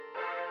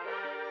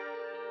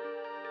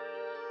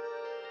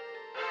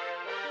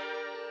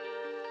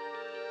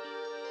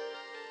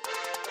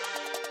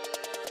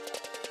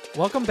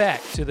Welcome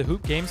back to the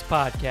Hoop Games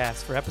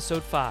Podcast for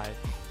Episode 5.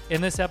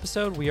 In this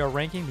episode, we are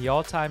ranking the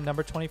all-time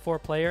number 24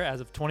 player as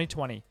of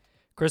 2020,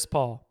 Chris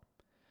Paul.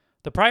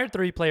 The prior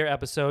 3 player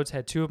episodes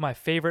had 2 of my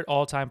favorite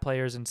all-time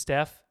players in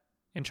Steph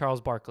and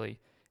Charles Barkley,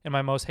 and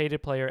my most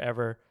hated player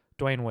ever,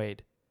 Dwayne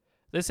Wade.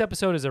 This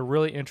episode is a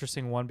really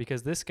interesting one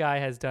because this guy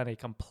has done a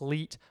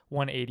complete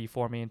 180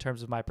 for me in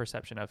terms of my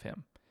perception of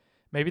him.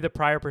 Maybe the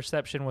prior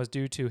perception was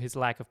due to his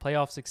lack of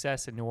playoff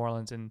success in New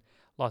Orleans and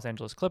Los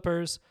Angeles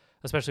Clippers,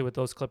 especially with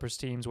those Clippers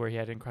teams where he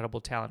had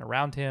incredible talent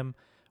around him.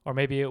 Or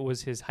maybe it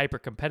was his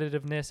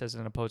hyper-competitiveness as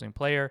an opposing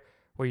player,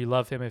 where you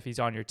love him if he's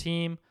on your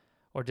team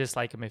or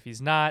dislike him if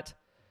he's not.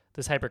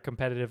 This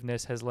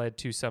hyper-competitiveness has led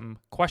to some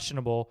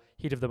questionable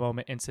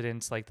heat-of-the-moment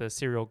incidents like the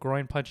serial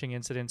groin-punching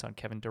incidents on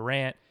Kevin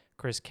Durant,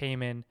 Chris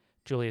Kaman,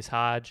 Julius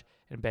Hodge,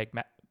 and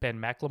Ben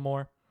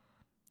McLemore.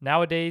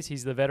 Nowadays,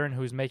 he's the veteran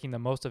who's making the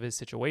most of his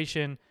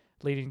situation,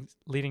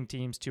 leading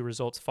teams to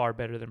results far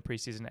better than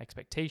preseason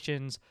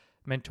expectations,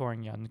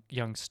 mentoring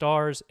young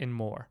stars, and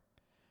more.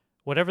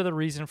 Whatever the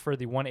reason for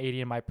the 180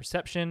 in my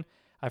perception,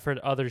 I've heard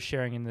others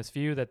sharing in this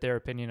view that their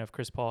opinion of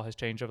Chris Paul has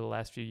changed over the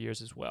last few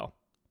years as well.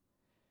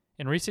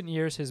 In recent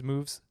years, his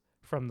moves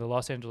from the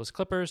Los Angeles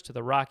Clippers to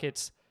the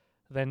Rockets,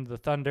 then the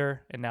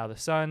Thunder, and now the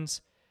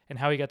Suns, and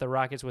how he got the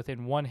Rockets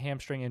within one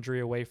hamstring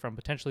injury away from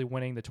potentially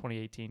winning the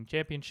 2018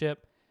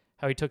 championship,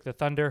 how he took the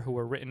Thunder, who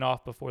were written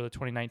off before the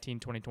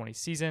 2019-2020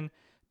 season,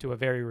 to a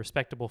very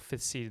respectable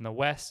 5th seed in the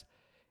West,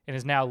 and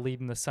is now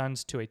leading the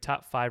Suns to a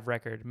top 5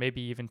 record,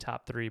 maybe even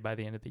top 3 by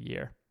the end of the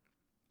year.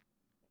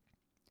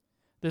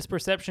 This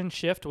perception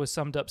shift was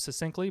summed up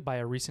succinctly by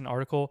a recent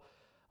article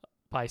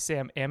by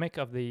Sam Amick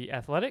of The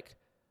Athletic.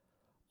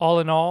 All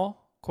in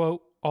all,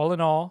 quote, all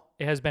in all,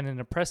 it has been an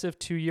impressive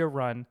 2-year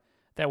run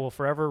that will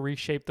forever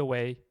reshape the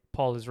way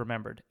Paul is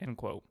remembered, end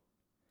quote.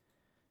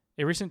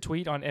 A recent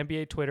tweet on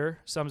NBA Twitter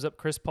sums up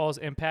Chris Paul's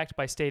impact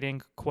by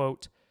stating,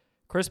 quote,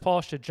 Chris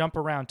Paul should jump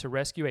around to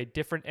rescue a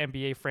different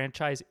NBA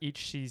franchise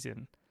each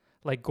season,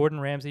 like Gordon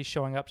Ramsay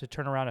showing up to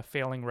turn around a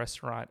failing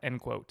restaurant, end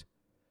quote.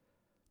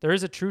 There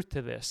is a truth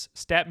to this.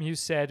 StatMuse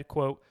said,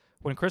 quote,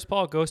 when Chris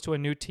Paul goes to a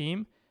new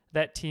team,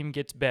 that team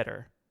gets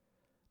better.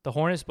 The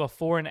Hornets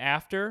before and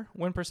after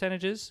win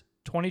percentages,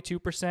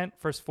 22%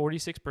 versus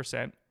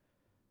 46%.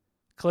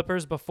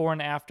 Clippers before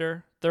and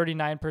after,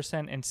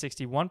 39% and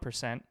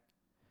 61%.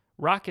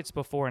 Rockets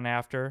before and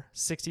after,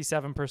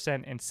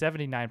 67% and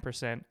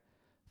 79%.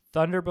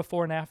 Thunder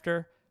before and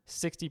after,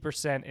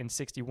 60% and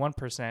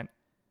 61%.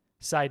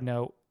 Side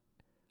note,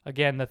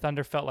 again, the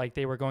Thunder felt like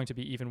they were going to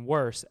be even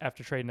worse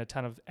after trading a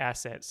ton of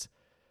assets.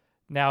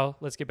 Now,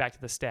 let's get back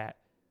to the stat.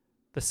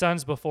 The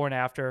Suns before and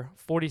after,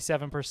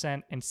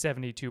 47% and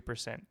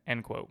 72%,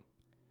 end quote.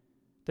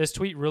 This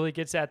tweet really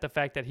gets at the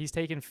fact that he's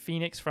taken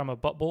Phoenix from a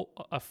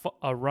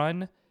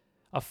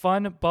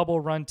fun bubble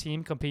run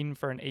team competing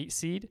for an 8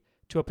 seed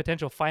to a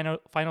potential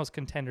finals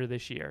contender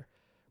this year.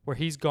 Where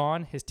he's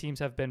gone, his teams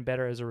have been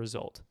better as a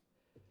result.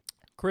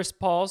 Chris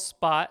Paul's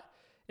spot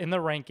in the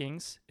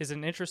rankings is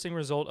an interesting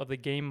result of the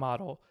game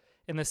model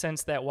in the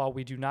sense that while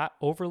we do not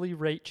overly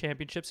rate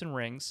championships and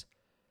rings,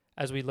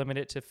 as we limit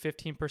it to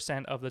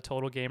 15% of the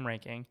total game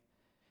ranking,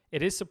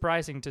 it is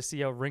surprising to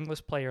see a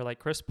ringless player like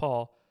Chris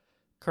Paul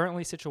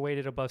currently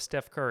situated above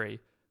Steph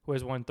Curry, who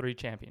has won 3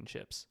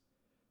 championships.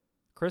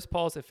 Chris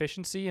Paul's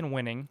efficiency in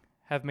winning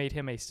have made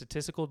him a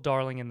statistical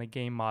darling in the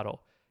game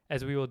model,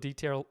 as we will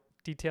detail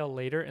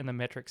later in the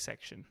metrics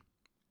section.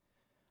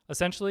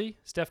 Essentially,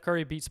 Steph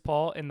Curry beats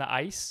Paul in the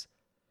ICE,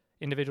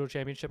 individual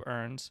championship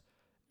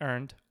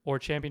earned, or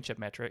championship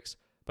metrics,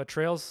 but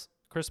trails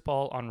Chris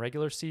Paul on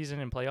regular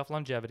season and playoff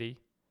longevity,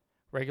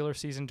 regular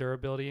season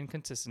durability and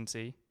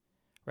consistency,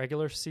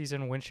 regular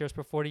season win shares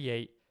per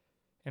 48,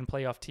 and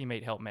playoff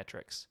teammate help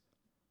metrics.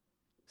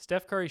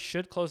 Steph Curry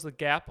should close the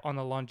gap on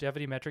the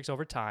longevity metrics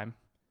over time,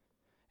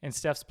 and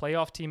Steph's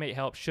playoff teammate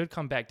help should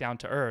come back down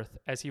to earth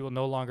as he will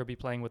no longer be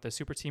playing with the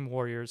Super Team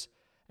Warriors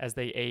as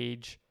they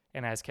age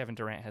and as Kevin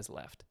Durant has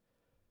left.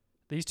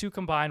 These two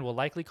combined will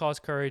likely cause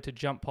Curry to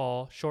jump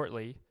Paul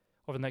shortly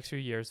over the next few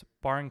years,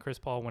 barring Chris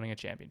Paul winning a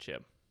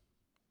championship.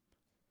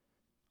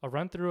 A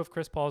run-through of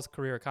Chris Paul's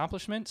career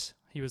accomplishments.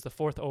 He was the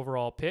 4th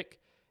overall pick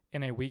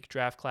in a weak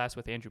draft class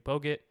with Andrew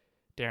Bogut,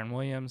 Darren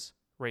Williams,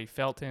 Ray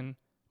Felton,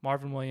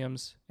 Marvin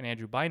Williams, and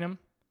Andrew Bynum,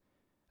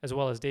 as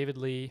well as David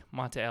Lee,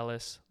 Monta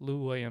Ellis,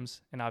 Lou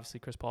Williams, and obviously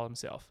Chris Paul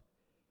himself.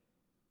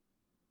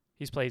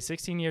 He's played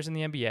 16 years in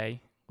the NBA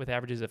with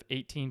averages of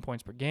 18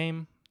 points per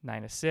game,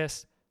 9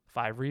 assists,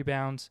 5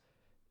 rebounds,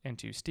 and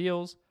 2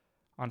 steals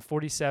on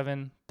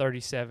 47,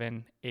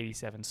 37,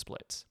 87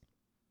 splits.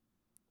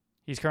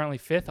 He's currently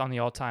 5th on the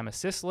all-time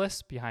assist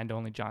list behind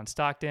only John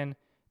Stockton,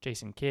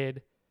 Jason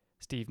Kidd,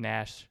 Steve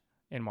Nash,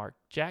 and Mark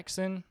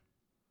Jackson,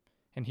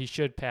 and he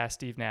should pass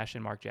Steve Nash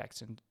and Mark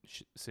Jackson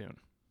soon.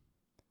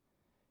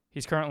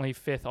 He's currently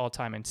 5th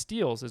all-time in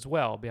steals as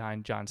well,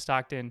 behind John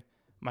Stockton,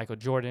 Michael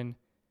Jordan,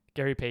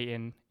 Gary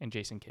Payton, and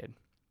Jason Kidd.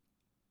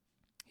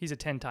 He's a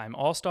 10-time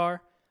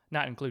All-Star,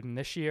 not including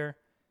this year.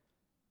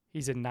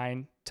 He's a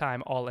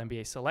 9-time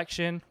All-NBA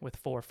selection with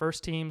 4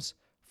 first teams,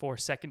 4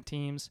 second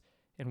teams,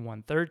 and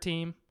 1/3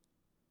 team.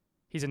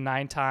 He's a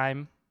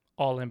 9-time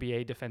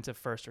All-NBA defensive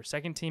first or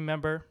second team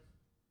member.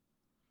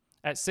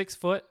 At 6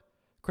 foot,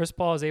 Chris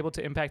Paul is able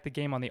to impact the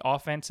game on the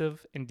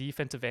offensive and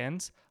defensive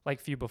ends like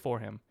few before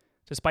him.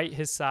 Despite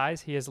his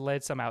size, he has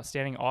led some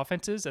outstanding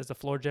offenses as the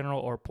floor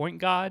general or point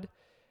guard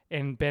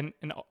and been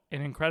an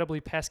incredibly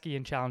pesky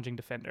and challenging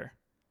defender.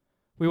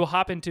 We will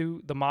hop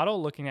into the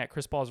model looking at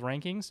Chris Paul's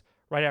rankings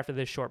right after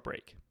this short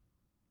break.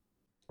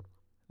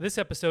 This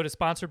episode is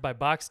sponsored by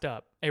Boxed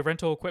Up, a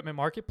rental equipment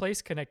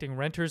marketplace connecting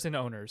renters and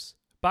owners.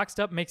 Boxed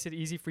Up makes it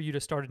easy for you to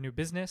start a new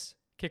business,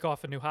 kick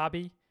off a new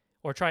hobby,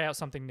 or try out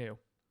something new.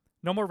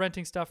 No more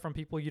renting stuff from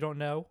people you don't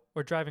know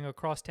or driving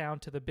across town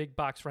to the big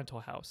box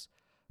rental house.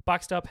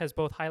 Boxed Up has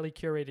both highly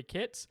curated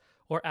kits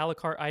or a la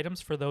carte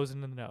items for those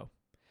in the know.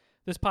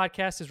 This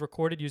podcast is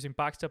recorded using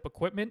Boxed Up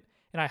equipment,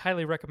 and I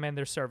highly recommend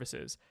their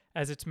services,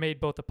 as it's made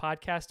both the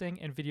podcasting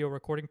and video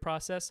recording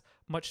process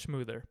much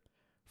smoother.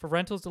 For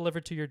rentals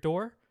delivered to your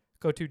door,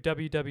 go to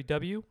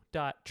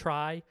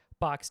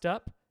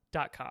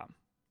www.tryboxedup.com.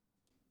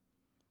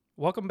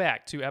 Welcome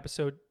back to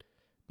episode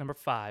number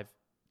 5,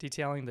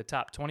 detailing the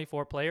top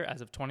 24 player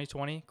as of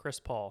 2020,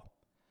 Chris Paul.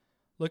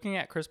 Looking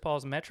at Chris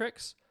Paul's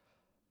metrics,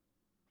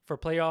 for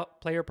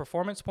player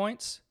performance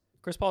points,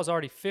 Chris Paul is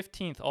already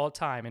 15th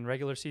all-time in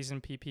regular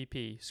season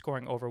PPP,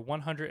 scoring over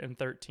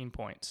 113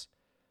 points.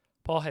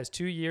 Paul has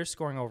 2 years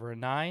scoring over a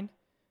 9,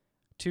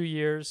 2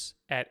 years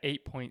at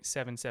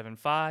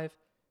 8.775,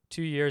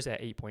 2 years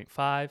at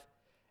 8.5,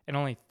 and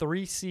only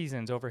 3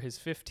 seasons over his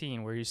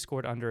 15 where he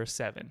scored under a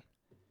 7.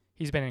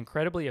 He's been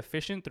incredibly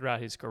efficient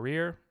throughout his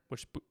career,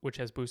 which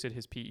has boosted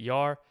his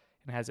PER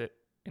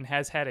and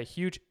has had a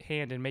huge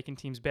hand in making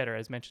teams better,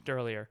 as mentioned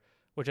earlier,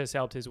 which has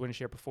helped his win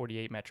share per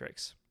 48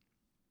 metrics.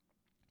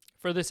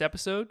 For this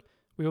episode,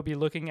 we will be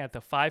looking at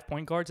the 5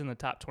 point guards in the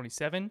top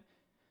 27,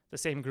 the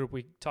same group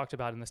we talked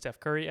about in the Steph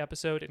Curry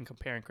episode, and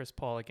comparing Chris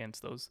Paul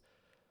against those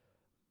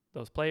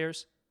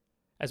players.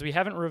 As we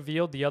haven't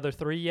revealed the other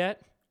 3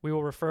 yet, we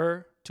will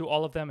refer to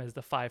all of them as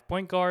the 5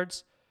 point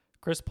guards.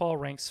 Chris Paul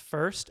ranks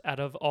first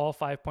out of all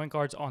 5 point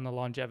guards on the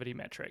longevity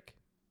metric.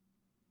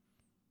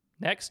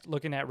 Next,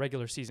 looking at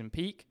regular season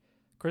peak,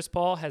 Chris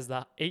Paul has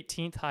the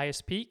 18th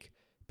highest peak,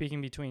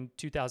 peaking between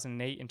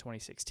 2008 and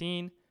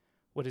 2016,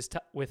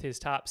 with his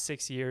top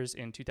 6 years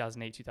in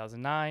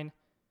 2008-2009,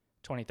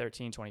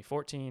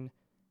 2013-2014,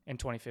 and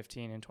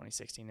 2015 and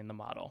 2016 in the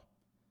model.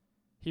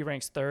 He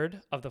ranks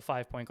third of the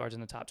 5 point guards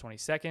in the top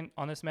 22nd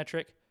on this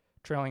metric,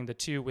 trailing the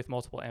 2 with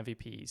multiple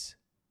MVPs,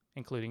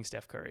 including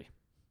Steph Curry.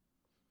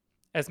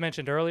 As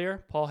mentioned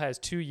earlier, Paul has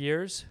 2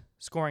 years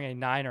scoring a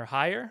 9 or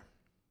higher.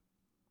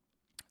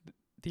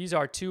 These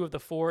are 2 of the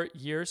 4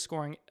 years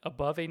scoring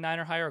above a 9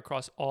 or higher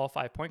across all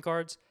 5 point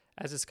guards.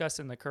 As discussed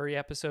in the Curry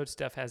episode,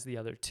 Steph has the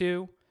other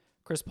 2.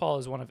 Chris Paul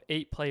is one of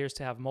 8 players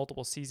to have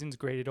multiple seasons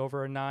graded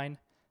over a 9.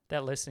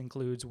 That list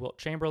includes Wilt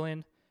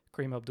Chamberlain,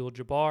 Kareem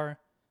Abdul-Jabbar,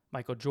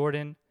 Michael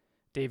Jordan,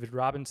 David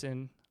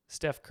Robinson,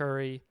 Steph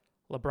Curry,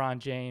 LeBron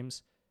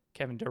James,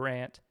 Kevin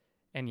Durant,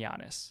 and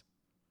Giannis.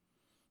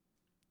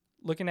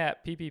 Looking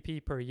at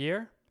PPP per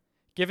year,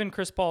 given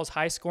Chris Paul's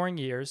high-scoring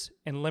years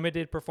and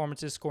limited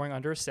performances scoring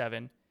under a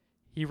 7,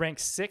 he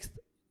ranks 6th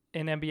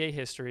in NBA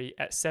history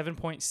at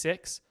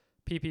 7.6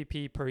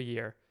 PPP per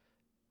year,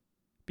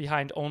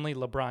 behind only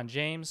LeBron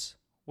James,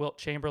 Wilt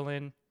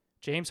Chamberlain,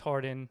 James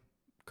Harden,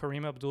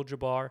 Kareem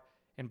Abdul-Jabbar,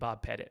 and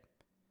Bob Pettit.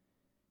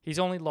 He's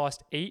only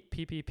lost 8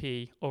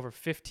 PPP over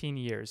 15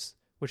 years,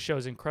 which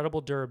shows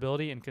incredible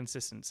durability and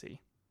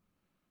consistency.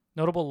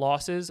 Notable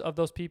losses of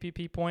those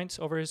PPP points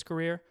over his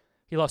career: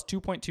 he lost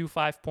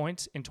 2.25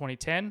 points in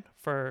 2010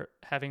 for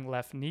having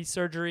left knee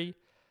surgery.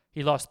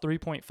 He lost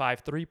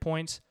 3.53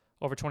 points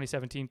over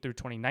 2017 through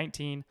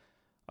 2019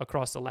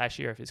 across the last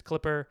year of his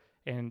Clipper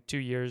and 2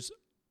 years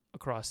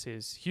across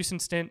his Houston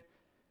stint,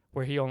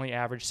 where he only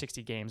averaged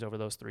 60 games over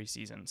those 3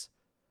 seasons.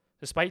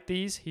 Despite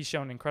these, he's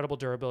shown incredible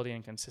durability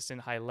and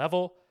consistent high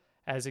level,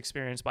 as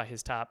experienced by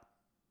his top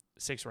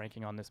 6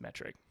 ranking on this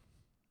metric.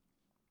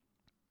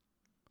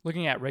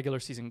 Looking at regular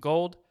season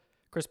gold,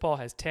 Chris Paul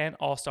has 10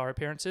 All-Star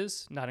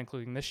appearances, not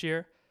including this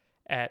year,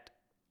 at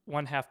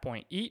 1/2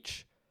 point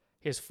each.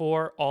 He has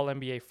 4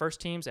 All-NBA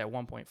first teams at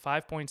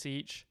 1.5 points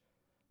each,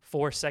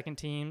 4 second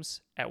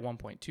teams at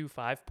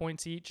 1.25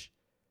 points each,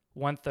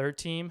 1/3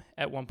 team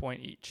at 1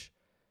 point each.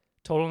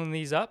 Totaling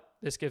these up,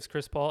 this gives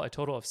Chris Paul a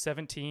total of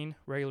 17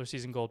 regular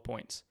season gold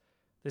points.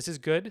 This is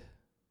good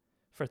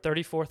for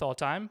 34th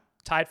all-time,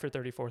 tied for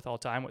 34th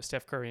all-time with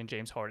Steph Curry and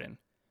James Harden.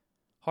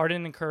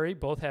 Harden and Curry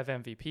both have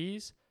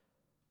MVPs,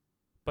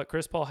 but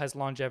Chris Paul has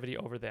longevity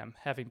over them,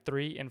 having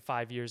 3 and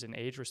 5 years in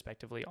age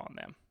respectively on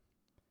them.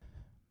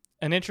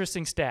 An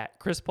interesting stat: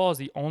 Chris Paul is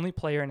the only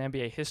player in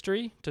NBA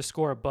history to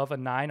score above a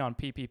 9 on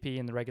PPP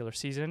in the regular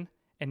season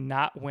and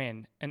not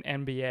win an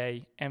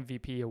NBA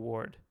MVP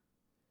award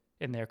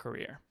in their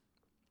career.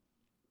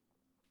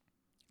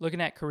 Looking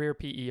at career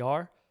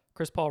PER,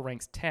 Chris Paul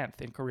ranks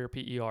 10th in career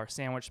PER,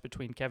 sandwiched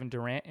between Kevin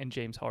Durant and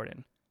James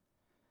Harden.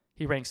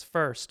 He ranks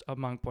first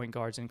among point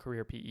guards in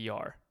career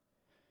PER.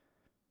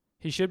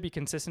 He should be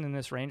consistent in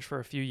this range for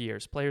a few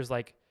years. Players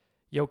like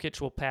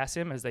Jokic will pass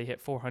him as they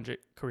hit 400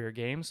 career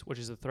games, which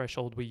is the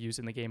threshold we use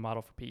in the game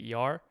model for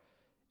PER,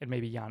 and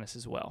maybe Giannis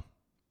as well.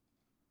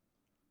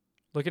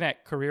 Looking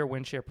at career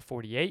win share per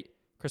 48,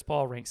 Chris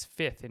Paul ranks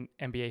 5th in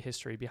NBA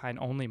history behind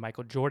only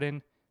Michael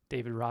Jordan,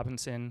 David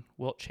Robinson,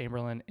 Wilt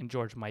Chamberlain, and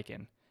George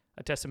Mikan,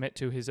 a testament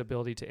to his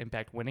ability to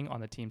impact winning on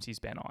the teams he's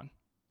been on.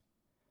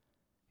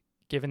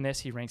 Given this,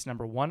 he ranks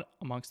number 1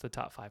 amongst the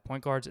top 5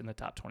 point guards in the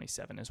top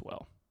 27 as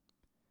well.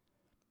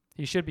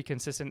 He should be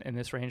consistent in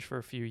this range for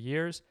a few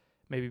years,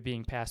 maybe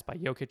being passed by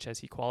Jokic as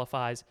he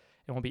qualifies,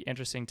 and will be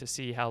interesting to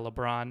see how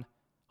LeBron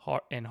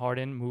and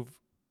Harden move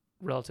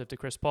relative to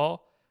Chris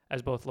Paul,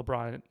 as both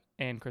LeBron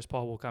and Chris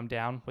Paul will come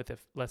down with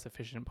less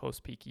efficient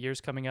post-peak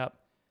years coming up.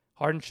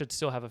 Harden should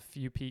still have a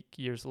few peak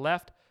years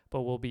left,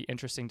 but will be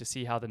interesting to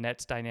see how the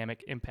Nets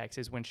dynamic impacts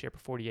his win share per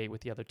 48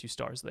 with the other two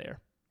stars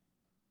there.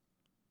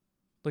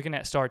 Looking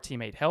at star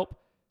teammate help,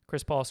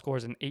 Chris Paul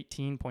scores an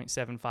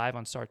 18.75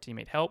 on star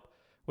teammate help,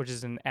 which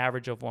is an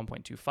average of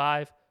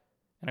 1.25,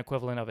 an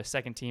equivalent of a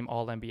second-team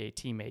All-NBA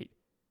teammate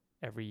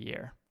every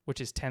year,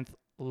 which is 10th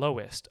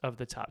lowest of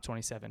the top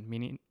 27,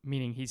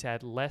 meaning he's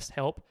had less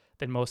help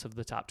than most of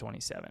the top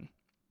 27.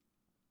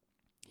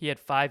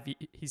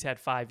 He's had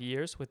 5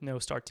 years with no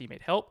star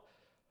teammate help.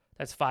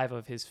 That's 5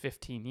 of his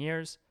 15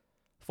 years.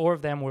 4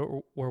 of them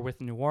were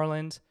with New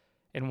Orleans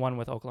and 1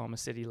 with Oklahoma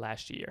City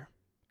last year.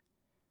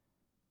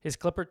 His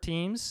Clipper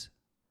teams,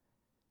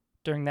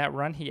 during that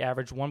run, he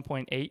averaged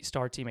 1.8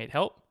 star teammate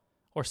help,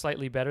 or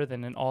slightly better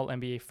than an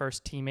All-NBA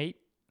first teammate.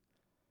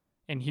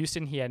 In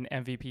Houston, he had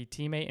an MVP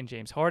teammate in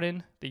James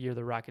Harden, the year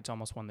the Rockets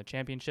almost won the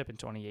championship in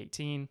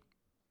 2018.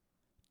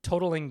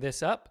 Totaling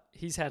this up,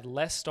 he's had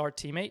less star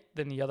teammate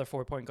than the other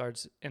 4 point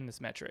guards in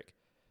this metric.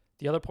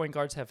 The other point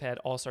guards have had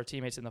all-star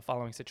teammates in the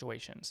following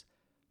situations: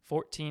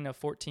 14 of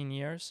 14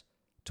 years,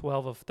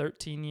 12 of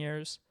 13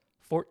 years,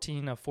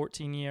 14 of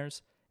 14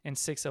 years, and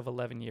 6 of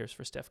 11 years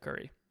for Steph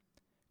Curry.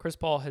 Chris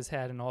Paul has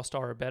had an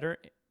all-star or better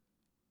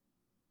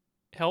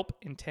help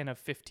in 10 of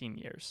 15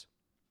 years.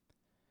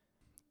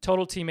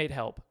 Total teammate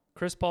help.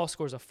 Chris Paul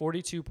scores a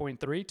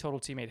 42.3 total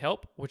teammate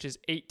help, which is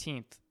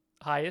 18th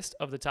highest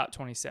of the top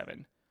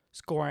 27,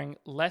 scoring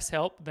less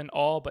help than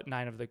all but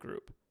 9 of the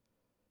group.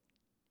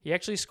 He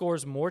actually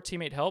scores more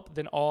teammate help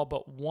than all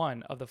but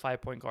 1 of the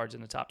 5 point guards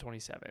in the top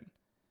 27,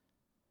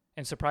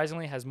 and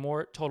surprisingly has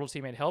more total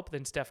teammate help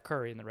than Steph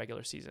Curry in the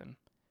regular season.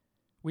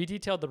 We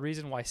detailed the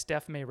reason why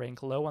Steph may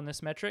rank low on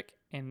this metric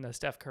in the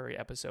Steph Curry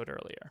episode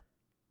earlier.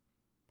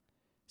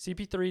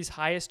 CP3's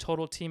highest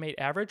total teammate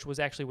average was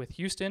actually with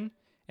Houston,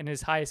 and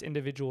his highest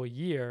individual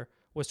year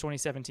was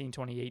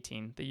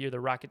 2017-2018, the year the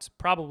Rockets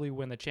probably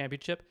win the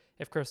championship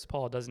if Chris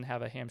Paul doesn't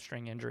have a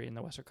hamstring injury in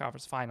the Western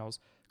Conference Finals,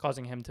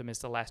 causing him to miss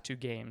the last 2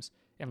 games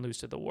and lose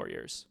to the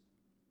Warriors.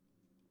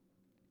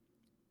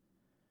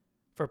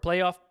 For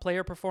playoff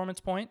player performance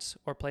points,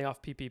 or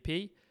playoff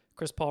PPP,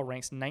 Chris Paul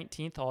ranks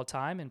 19th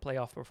all-time in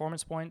playoff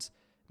performance points,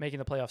 making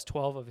the playoffs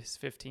 12 of his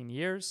 15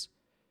 years.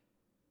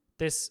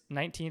 This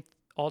 19th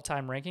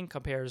all-time ranking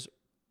compares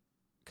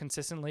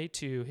consistently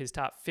to his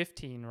top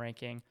 15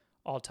 ranking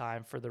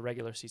all-time for the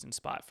regular season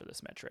spot for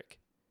this metric.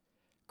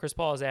 Chris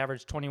Paul has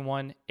averaged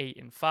 21, 8,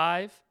 and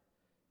 5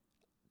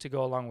 to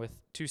go along with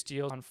 2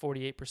 steals on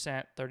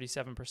 48%,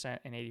 37%,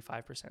 and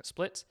 85%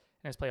 splits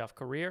in his playoff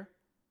career.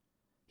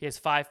 He has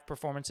 5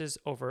 performances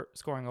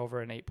scoring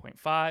over an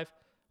 8.5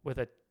 with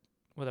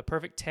a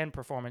perfect 10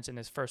 performance in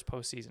his first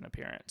postseason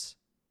appearance.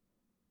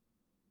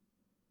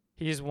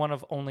 He is one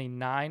of only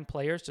 9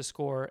 players to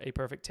score a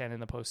perfect 10 in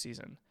the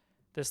postseason.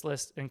 This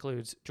list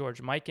includes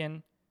George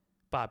Mikan,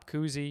 Bob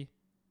Cousy,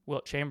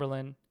 Wilt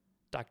Chamberlain,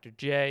 Dr.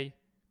 J,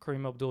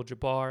 Kareem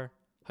Abdul-Jabbar,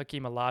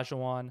 Hakeem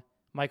Olajuwon,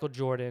 Michael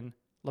Jordan,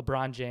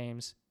 LeBron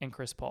James, and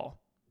Chris Paul.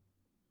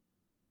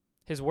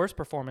 His worst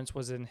performance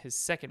was in his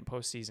second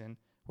postseason,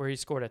 where he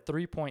scored a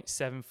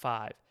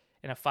 3.75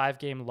 in a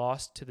 5-game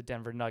loss to the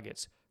Denver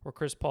Nuggets, where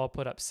Chris Paul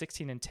put up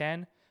 16 and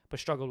 10, but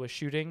struggled with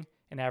shooting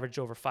and averaged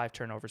over 5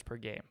 turnovers per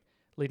game,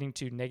 leading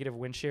to negative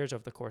win shares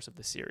over the course of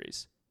the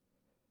series.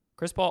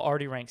 Chris Paul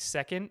already ranks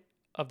second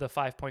of the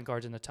 5 point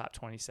guards in the top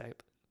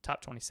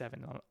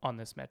 27 on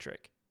this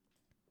metric.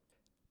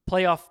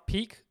 Playoff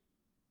peak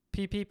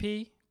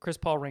PPP, Chris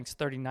Paul ranks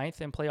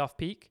 39th in playoff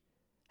peak,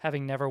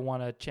 having never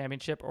won a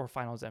championship or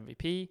finals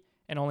MVP,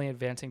 and only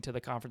advancing to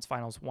the conference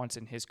finals once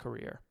in his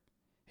career.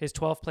 His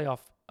 12 playoff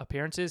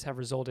appearances have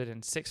resulted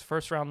in 6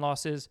 first-round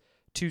losses,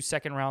 2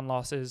 second-round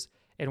losses,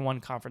 and 1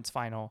 conference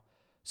final,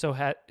 so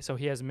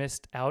he has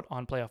missed out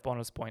on playoff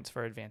bonus points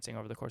for advancing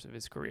over the course of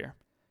his career.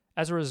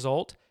 As a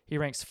result, he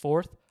ranks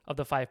 4th of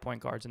the 5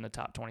 point guards in the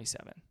top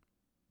 27.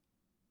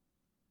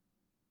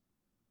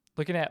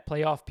 Looking at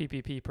playoff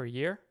PPP per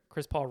year,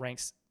 Chris Paul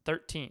ranks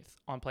 13th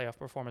on playoff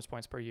performance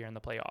points per year in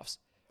the playoffs.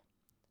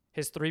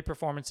 His 3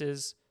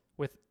 performances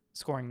with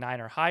scoring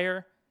 9 or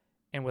higher,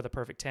 and with a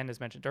perfect 10 as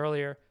mentioned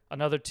earlier,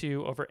 another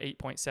 2 over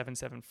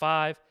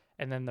 8.775,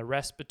 and then the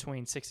rest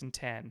between 6 and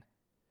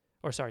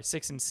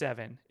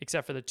 7,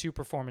 except for the 2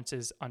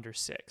 performances under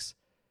 6.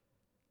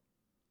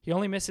 He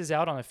only misses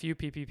out on a few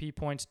PPP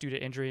points due to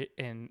injury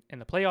in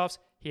the playoffs.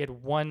 He had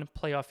one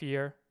playoff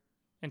year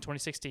in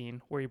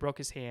 2016 where he broke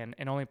his hand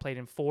and only played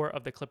in 4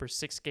 of the Clippers'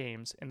 6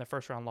 games in the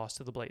first-round loss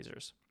to the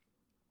Blazers.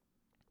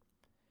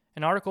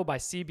 An article by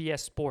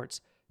CBS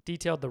Sports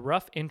detailed the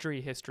rough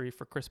injury history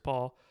for Chris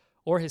Paul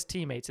or his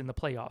teammates in the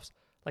playoffs,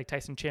 like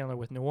Tyson Chandler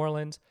with New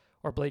Orleans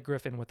or Blake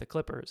Griffin with the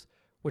Clippers,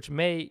 which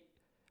maybe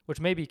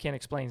can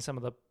explain some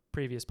of the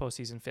previous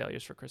postseason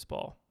failures for Chris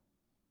Paul.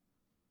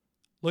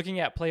 Looking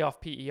at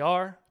playoff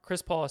PER,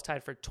 Chris Paul is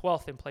tied for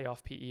 12th in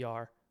playoff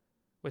PER,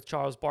 with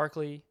Charles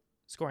Barkley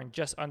scoring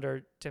just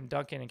under Tim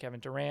Duncan and Kevin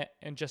Durant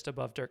and just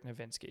above Dirk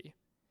Nowitzki.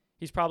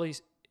 He's probably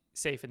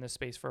safe in this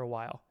space for a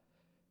while.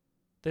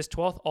 This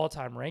 12th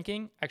all-time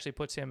ranking actually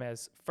puts him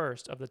as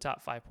first of the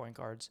top 5 point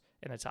guards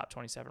in the top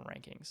 27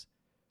 rankings.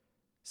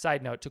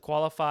 Side note, to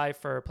qualify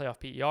for playoff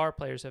PER,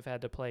 players have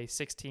had to play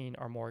 16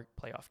 or more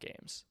playoff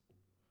games.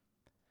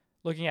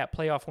 Looking at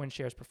playoff win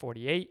shares per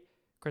 48,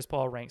 Chris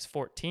Paul ranks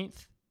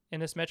 14th in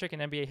this metric in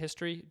NBA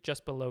history,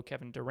 just below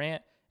Kevin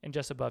Durant and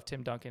just above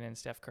Tim Duncan and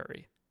Steph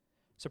Curry.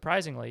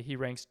 Surprisingly, he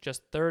ranks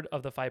just third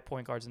of the 5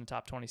 point guards in the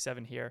top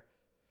 27 here.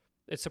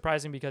 It's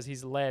surprising because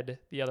he's led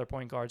the other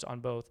point guards on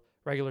both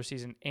regular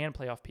season and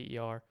playoff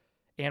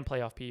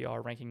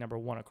PER ranking number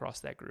 1 across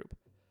that group.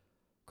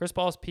 Chris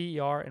Paul's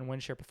PER and win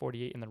share per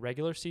 48 in the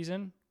regular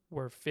season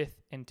were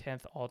 5th and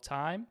 10th all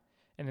time,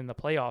 and in the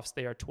playoffs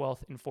they are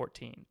 12th and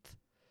 14th.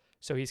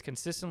 So he's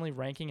consistently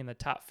ranking in the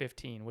top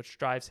 15, which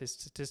drives his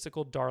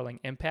statistical darling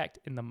impact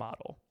in the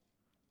model.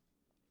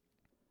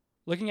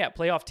 Looking at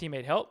playoff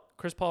teammate help,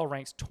 Chris Paul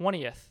ranks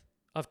 20th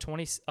of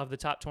the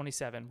top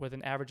 27 with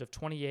an average of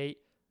 28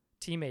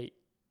 teammate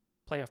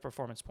playoff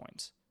performance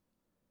points.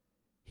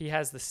 He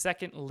has the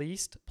second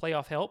least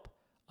playoff help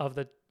of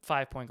the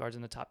 5 point guards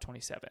in the top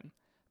 27.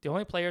 The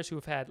only players who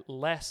have had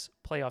less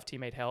playoff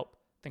teammate help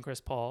than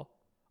Chris Paul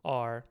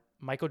are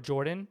Michael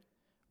Jordan,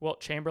 Wilt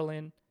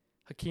Chamberlain,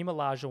 Hakeem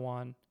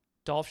Olajuwon,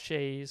 Dolph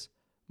Schayes,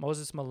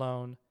 Moses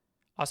Malone,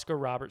 Oscar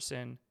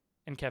Robertson,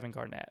 and Kevin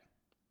Garnett.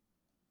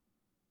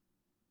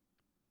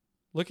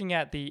 Looking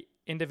at the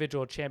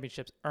individual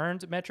championships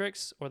earned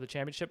metrics, or the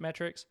championship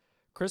metrics,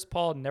 Chris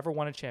Paul never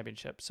won a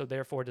championship, so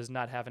therefore does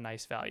not have a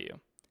nice value.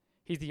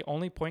 He's the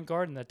only point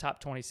guard in the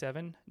top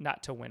 27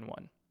 not to win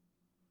one.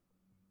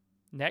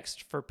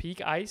 Next, for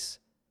peak ice,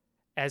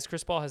 as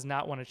Chris Paul has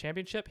not won a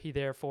championship, he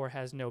therefore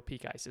has no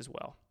peak ice as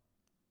well.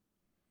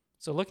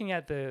 So looking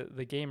at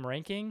the game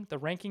ranking, the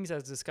rankings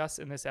as discussed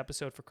in this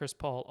episode for Chris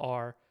Paul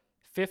are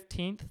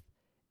 15th,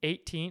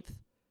 18th,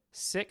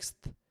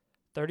 6th,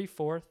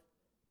 34th,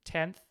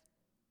 10th,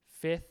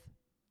 5th,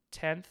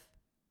 10th,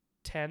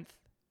 10th,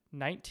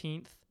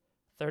 19th,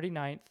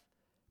 39th,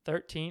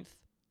 13th,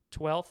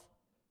 12th,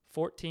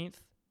 14th,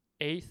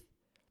 8th,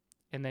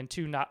 and then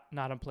 2 not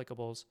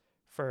applicables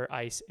for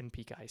ice and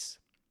peak ice.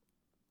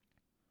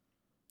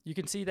 You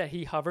can see that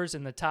he hovers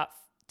in the top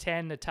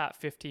 10 to top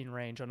 15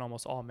 range on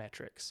almost all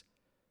metrics.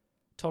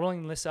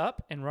 Totaling this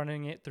up and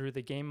running it through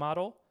the game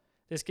model,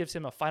 this gives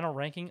him a final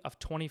ranking of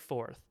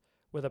 24th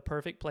with a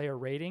perfect player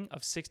rating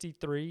of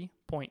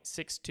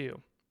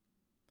 63.62.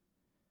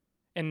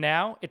 And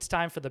now it's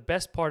time for the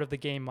best part of the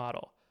game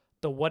model,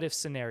 the what-if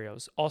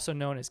scenarios, also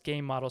known as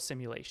game model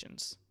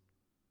simulations.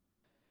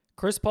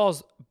 Chris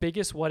Paul's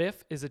biggest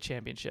what-if is a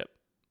championship.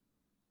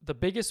 The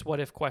biggest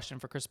what-if question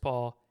for Chris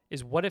Paul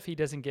is what if he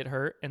doesn't get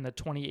hurt in the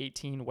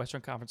 2018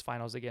 Western Conference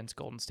Finals against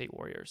Golden State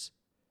Warriors?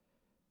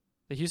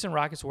 The Houston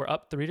Rockets were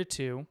up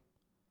 3-2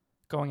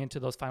 going into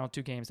those final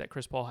 2 games that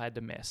Chris Paul had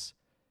to miss.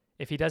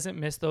 If he doesn't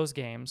miss those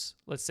games,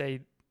 let's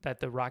say that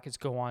the Rockets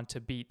go on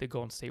to beat the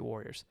Golden State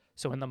Warriors.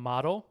 So in the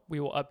model, we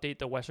will update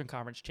the Western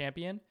Conference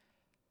champion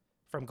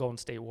from Golden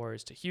State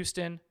Warriors to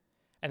Houston,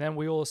 and then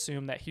we will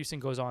assume that Houston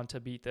goes on to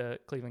beat the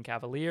Cleveland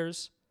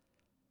Cavaliers.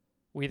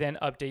 We then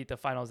update the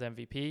Finals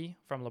MVP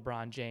from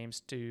LeBron James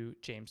to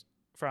James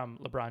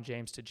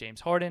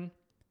Harden.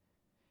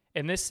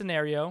 In this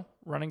scenario,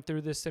 running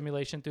through this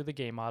simulation through the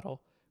game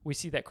model, we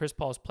see that Chris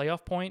Paul's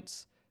playoff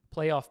points,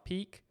 playoff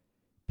peak,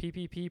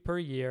 PPP per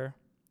year,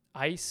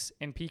 ice,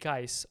 and peak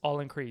ice all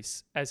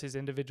increase as his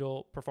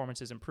individual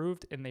performances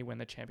improved and they win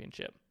the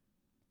championship.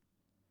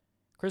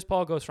 Chris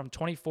Paul goes from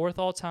 24th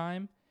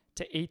all-time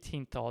to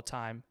 18th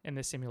all-time in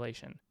this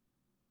simulation.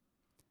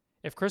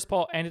 If Chris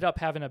Paul ended up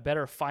having a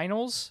better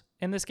finals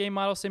in this game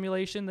model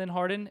simulation than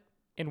Harden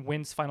and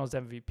wins finals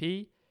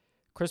MVP,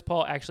 Chris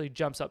Paul actually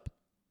jumps up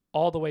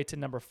all the way to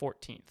number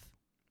 14th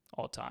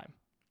all time.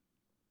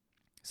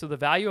 So the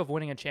value of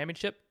winning a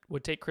championship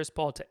would take Chris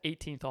Paul to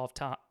 18th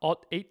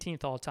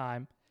all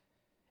time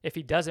if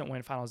he doesn't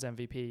win finals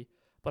MVP,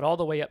 but all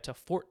the way up to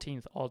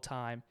 14th all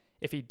time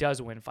if he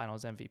does win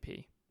finals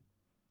MVP.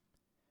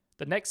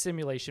 The next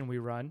simulation we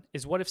run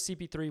is what if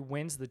CP3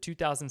 wins the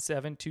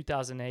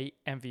 2007-2008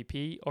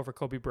 MVP over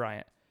Kobe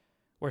Bryant,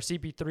 where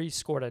CP3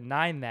 scored a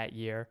 9 that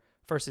year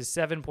versus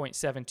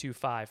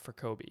 7.725 for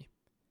Kobe.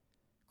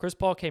 Chris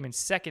Paul came in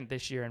second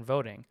this year in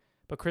voting,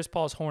 but Chris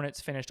Paul's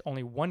Hornets finished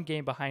only 1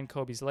 game behind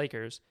Kobe's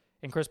Lakers,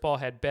 and Chris Paul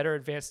had better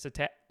advanced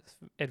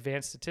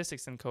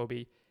statistics than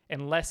Kobe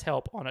and less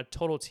help on a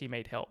total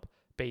teammate help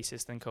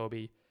basis than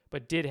Kobe,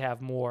 but did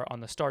have more on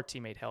the star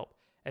teammate help,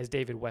 as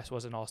David West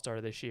was an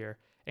all-star this year,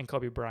 and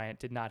Kobe Bryant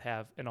did not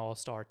have an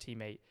all-star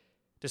teammate,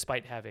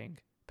 despite having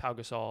Pau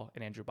Gasol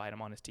and Andrew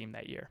Bynum on his team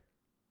that year.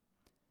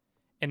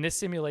 In this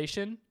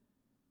simulation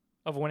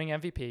of winning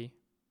MVP,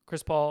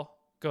 Chris Paul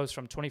goes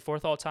from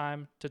 24th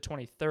all-time to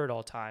 23rd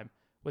all-time,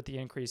 with the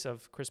increase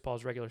of Chris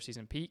Paul's regular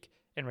season peak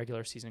and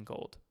regular season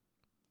gold.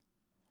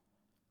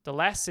 The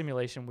last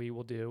simulation we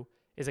will do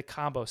is a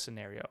combo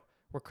scenario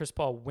where Chris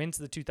Paul wins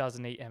the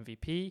 2008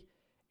 MVP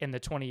and the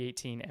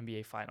 2018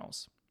 NBA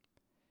Finals.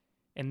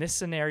 In this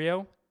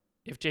scenario,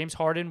 if James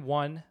Harden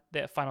won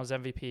the Finals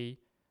MVP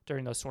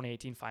during those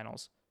 2018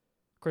 Finals,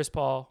 Chris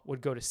Paul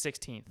would go to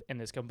 16th in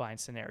this combined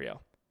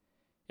scenario.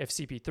 If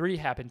CP3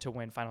 happened to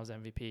win Finals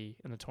MVP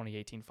in the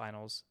 2018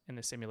 Finals in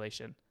this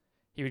simulation,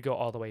 he would go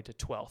all the way to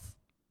 12th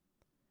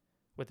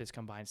with this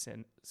combined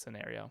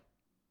scenario.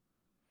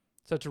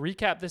 So to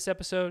recap this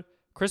episode,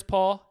 Chris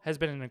Paul has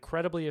been an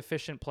incredibly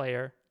efficient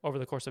player over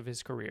the course of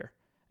his career,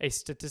 a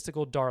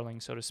statistical darling,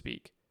 so to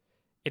speak.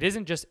 It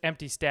isn't just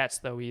empty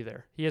stats, though,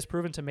 either. He has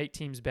proven to make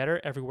teams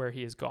better everywhere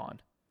he has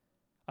gone.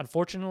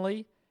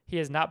 Unfortunately, he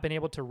has not been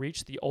able to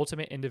reach the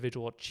ultimate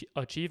individual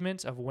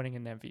achievements of winning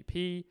an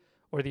MVP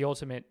or the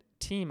ultimate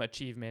team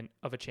achievement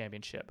of a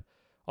championship,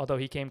 although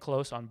he came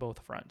close on both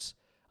fronts,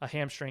 a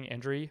hamstring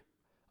injury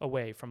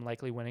away from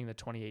likely winning the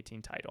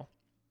 2018 title.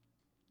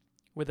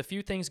 With a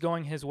few things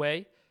going his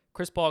way,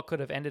 Chris Paul could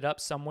have ended up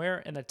somewhere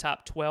in the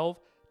top 12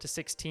 to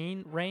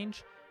 16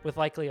 range, with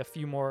likely a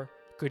few more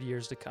good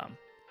years to come.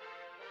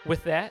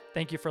 With that,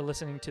 thank you for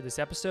listening to this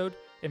episode,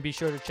 and be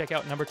sure to check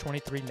out number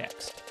 23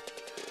 next.